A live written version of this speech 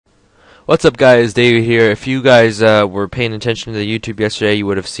What's up, guys? David here. If you guys were paying attention to the YouTube yesterday, you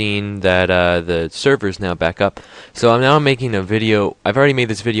would have seen that the server's now back up. So I'm now making a video. I've already made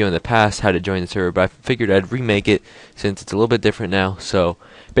this video in the past, how to join the server, but I figured I'd remake it since it's a little bit different now. So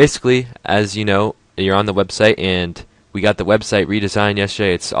basically, as you know, you're on the website, and we got the website redesigned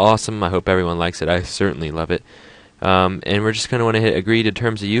yesterday. It's awesome. I hope everyone likes it. I certainly love it. And we're just going to want to hit agree to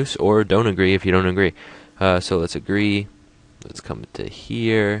terms of use, or don't agree if you don't agree. So let's agree. Let's come to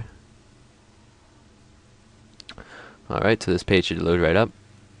here. Alright, so this page should load right up.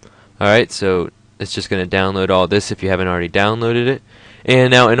 Alright, so it's just going to download all this if you haven't already downloaded it. And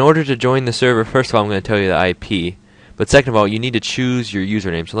now, in order to join the server, first of all, I'm going to tell you the IP. But second of all, you need to choose your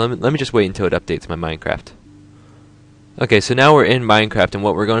username. So let me just wait until it updates my Minecraft. Okay, so now we're in Minecraft, and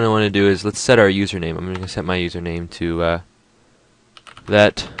what we're going to want to do is let's set our username. I'm going to set my username to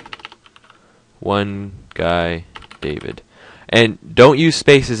that one guy David. And don't use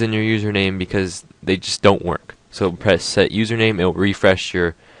spaces in your username because they just don't work. So press set username, it'll refresh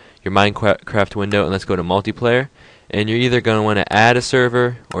your Minecraft window, and let's go to multiplayer. And you're either going to want to add a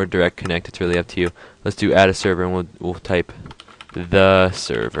server or direct connect. It's really up to you. Let's do add a server, and we'll type the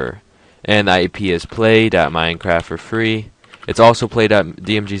server. And the IP is play.minecraft for free. It's also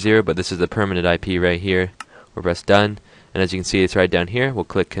play.dmg0, but this is the permanent IP right here. We'll press done, and as you can see, it's right down here. We'll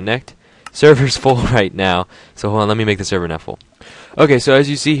click connect. Server's full right now, so hold on, let me make the server now full. Okay, so as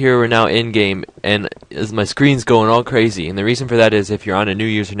you see here, we're now in game, and as my screen's going all crazy, and the reason for that is if you're on a new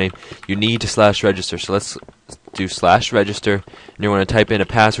username, you need to /register. So let's do /register, and you're going to type in a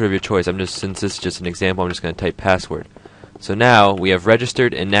password of your choice. Since this is just an example, I'm just going to type password. So now we have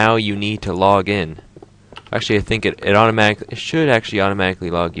registered, and now you need to log in. Actually, I think it should actually automatically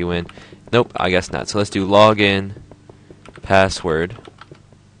log you in. Nope, I guess not. So let's do login password.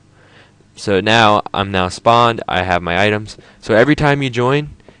 So now I'm now spawned. I have my items. So every time you join,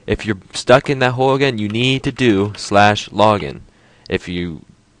 if you're stuck in that hole again, you need to do /login. If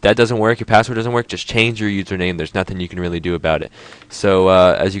that doesn't work, your password doesn't work, just change your username. There's nothing you can really do about it. So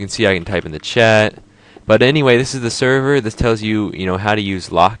as you can see, I can type in the chat. But anyway, this is the server. This tells you, how to use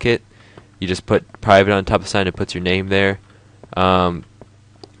Lockit. You just put private on top of the sign. It puts your name there.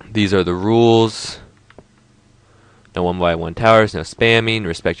 These are the rules. No 1x1 towers, no spamming,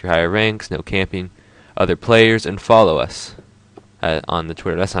 respect your higher ranks, no camping other players, and follow us on the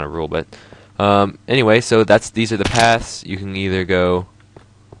Twitter. That's not a rule, but anyway, so these are the paths. You can either go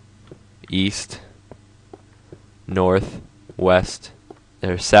east, north, west,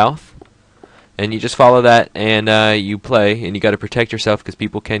 or south, and you just follow that, and you play, and you got to protect yourself because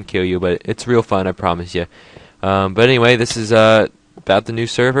people can kill you, but it's real fun, I promise you. But anyway, this is about the new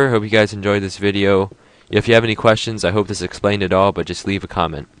server. Hope you guys enjoyed this video. If you have any questions, I hope this explained it all, but just leave a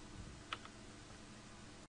comment.